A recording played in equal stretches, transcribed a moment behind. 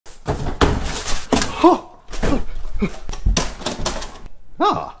Ah.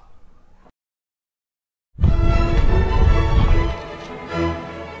 Oh.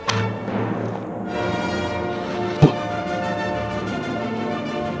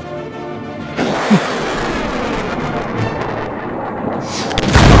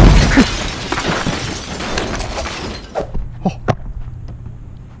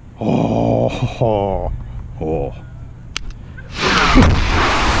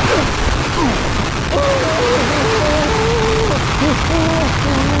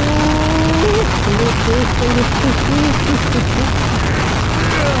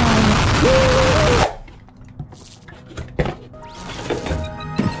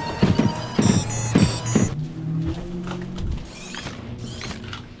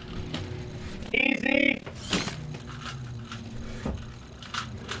 Easy.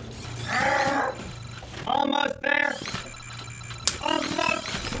 Almost there.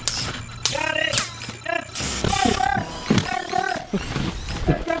 Almost. Got it. Just over. Come down.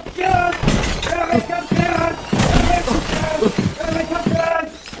 Come down. Come down.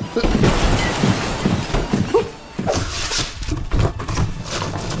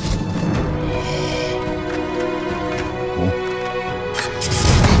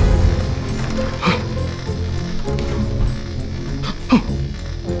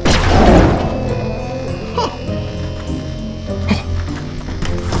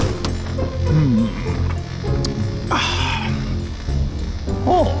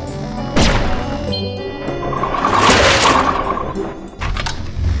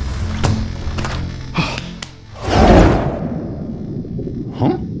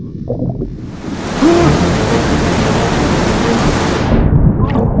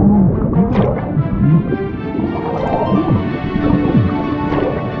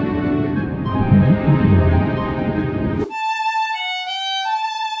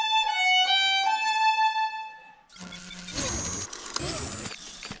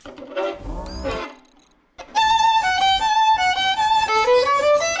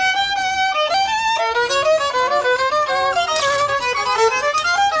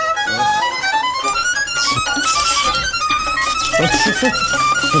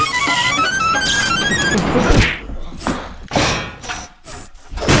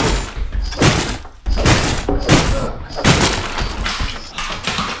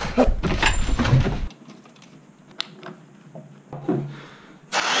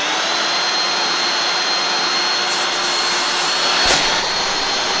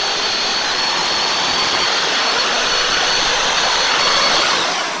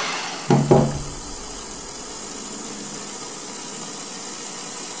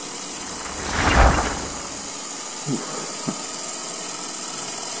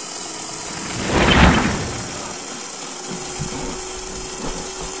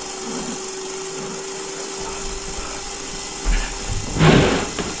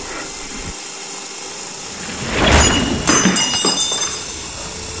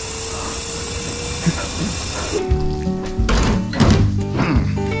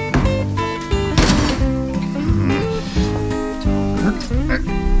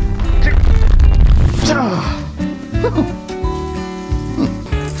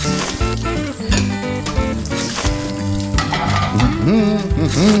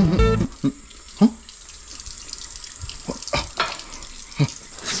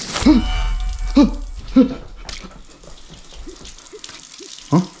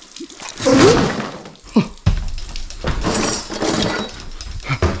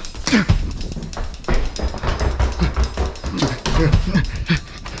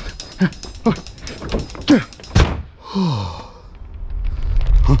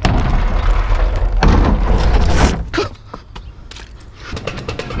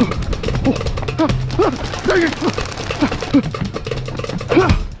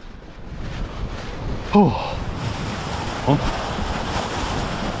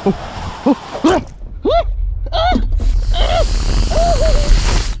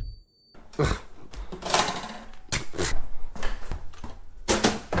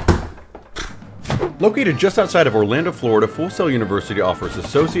 Located just outside of Orlando, Florida, Full Sail University offers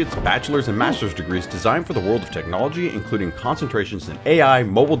associate's, bachelor's, and master's degrees designed for the world of technology, including concentrations in AI,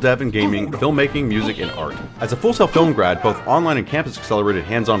 mobile dev and gaming, filmmaking, music, and art. As a Full Sail film grad, both online and campus-accelerated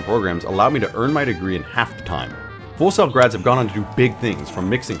hands-on programs allowed me to earn my degree in half the time. Full Sail grads have gone on to do big things, from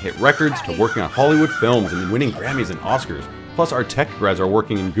mixing hit records to working on Hollywood films and winning Grammys and Oscars. Plus, our tech grads are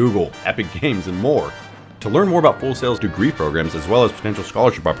working in Google, Epic Games, and more. To learn more about Full Sail's degree programs as well as potential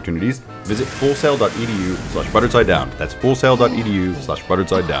scholarship opportunities, visit fullsail.edu/buttersidedown. That's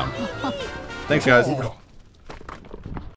fullsail.edu/buttersidedown. Thanks, guys.